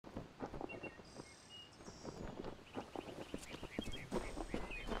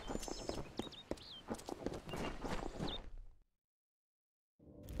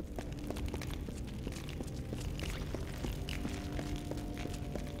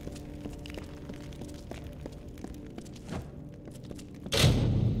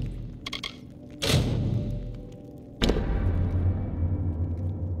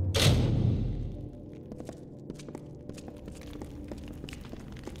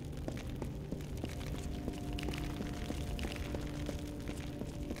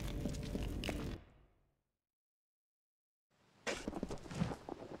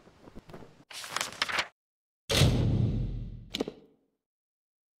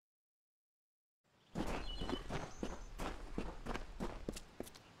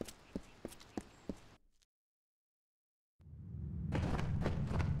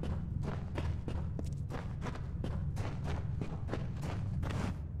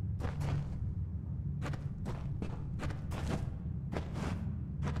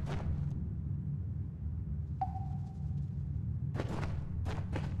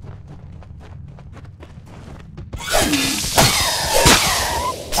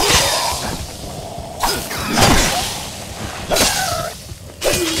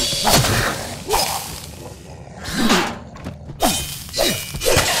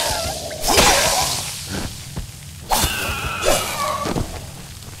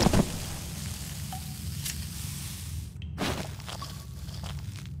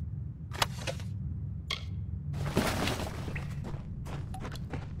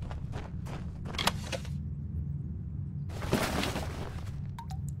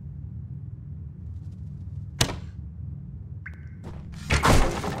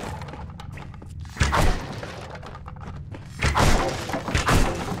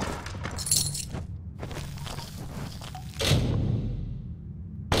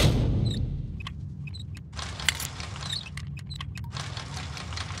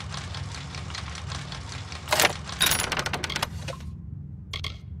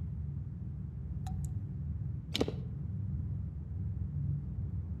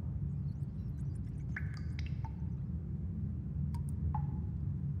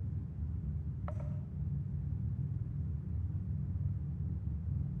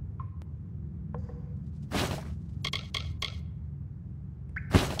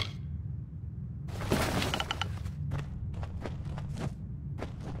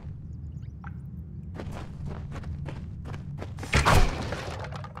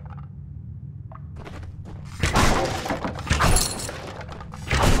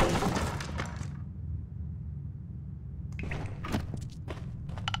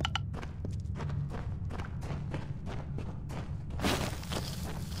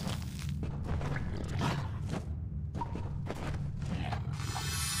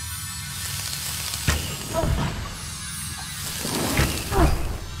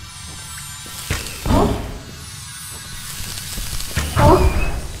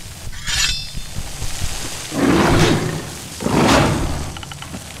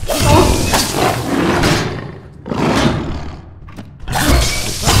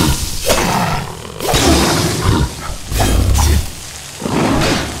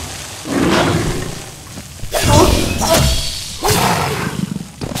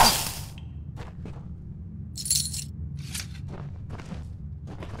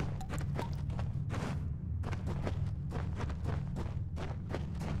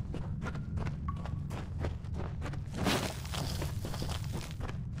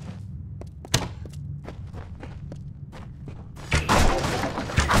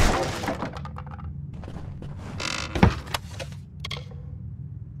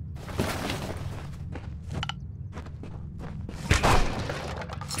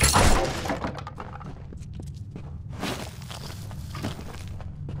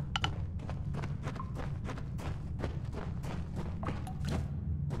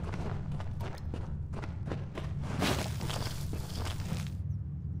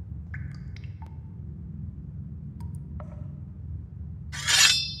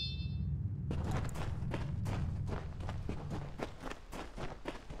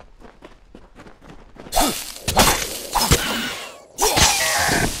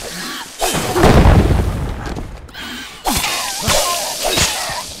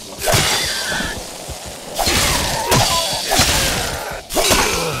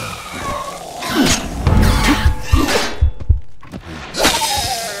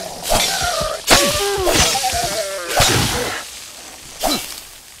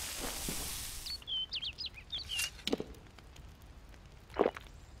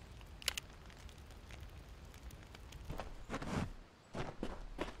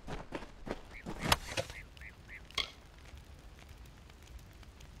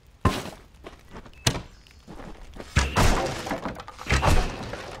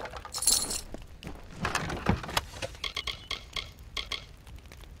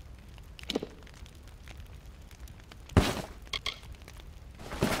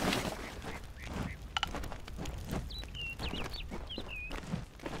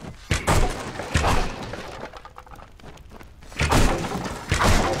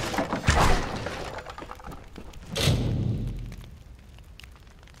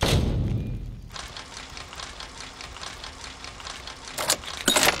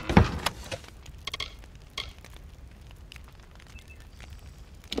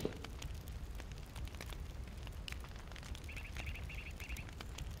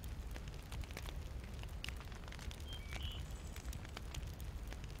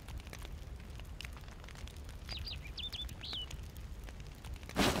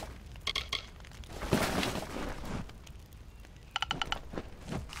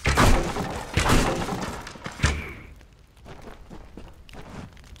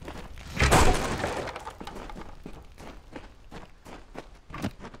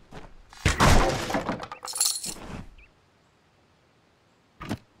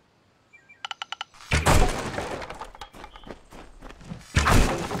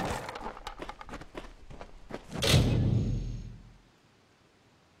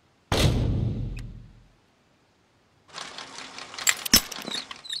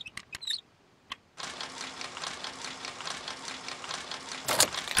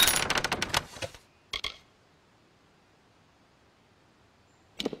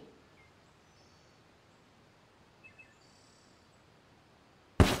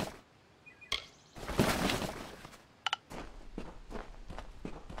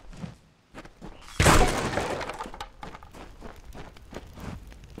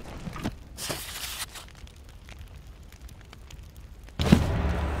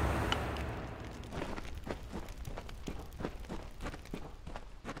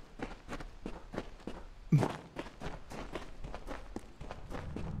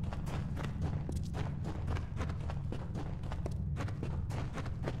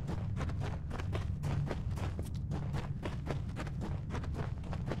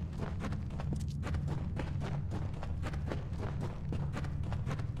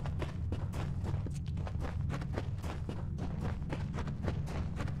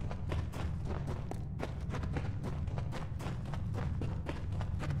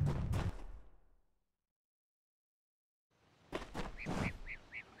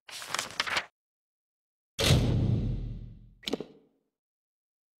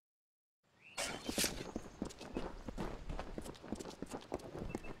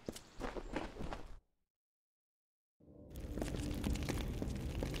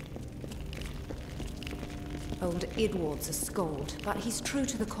Old Idward's a scold, but he's true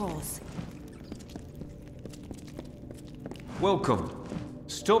to the cause. Welcome.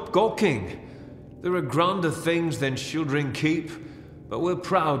 Stop gawking. There are grander things than Shieldring Keep, but we're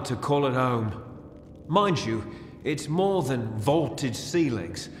proud to call it home. Mind you, it's more than vaulted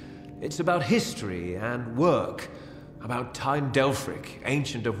ceilings. It's about history and work, about Tyne Delphric,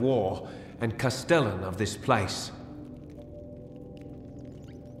 Ancient of War, and Castellan of this place.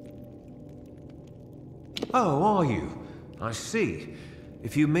 Oh, are you? I see.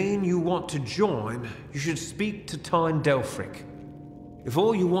 If you mean you want to join, you should speak to Tyne Delphric. If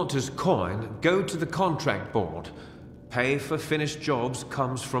all you want is coin, go to the contract board. Pay for finished jobs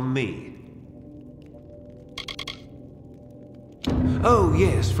comes from me. Oh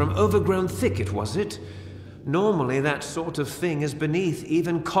yes, from Overgrown Thicket, was it? Normally that sort of thing is beneath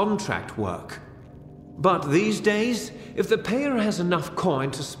even contract work. But these days, if the payer has enough coin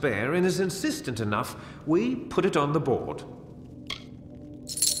to spare and is insistent enough, we put it on the board.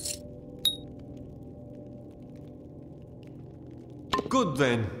 Good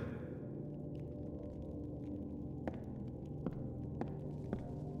then.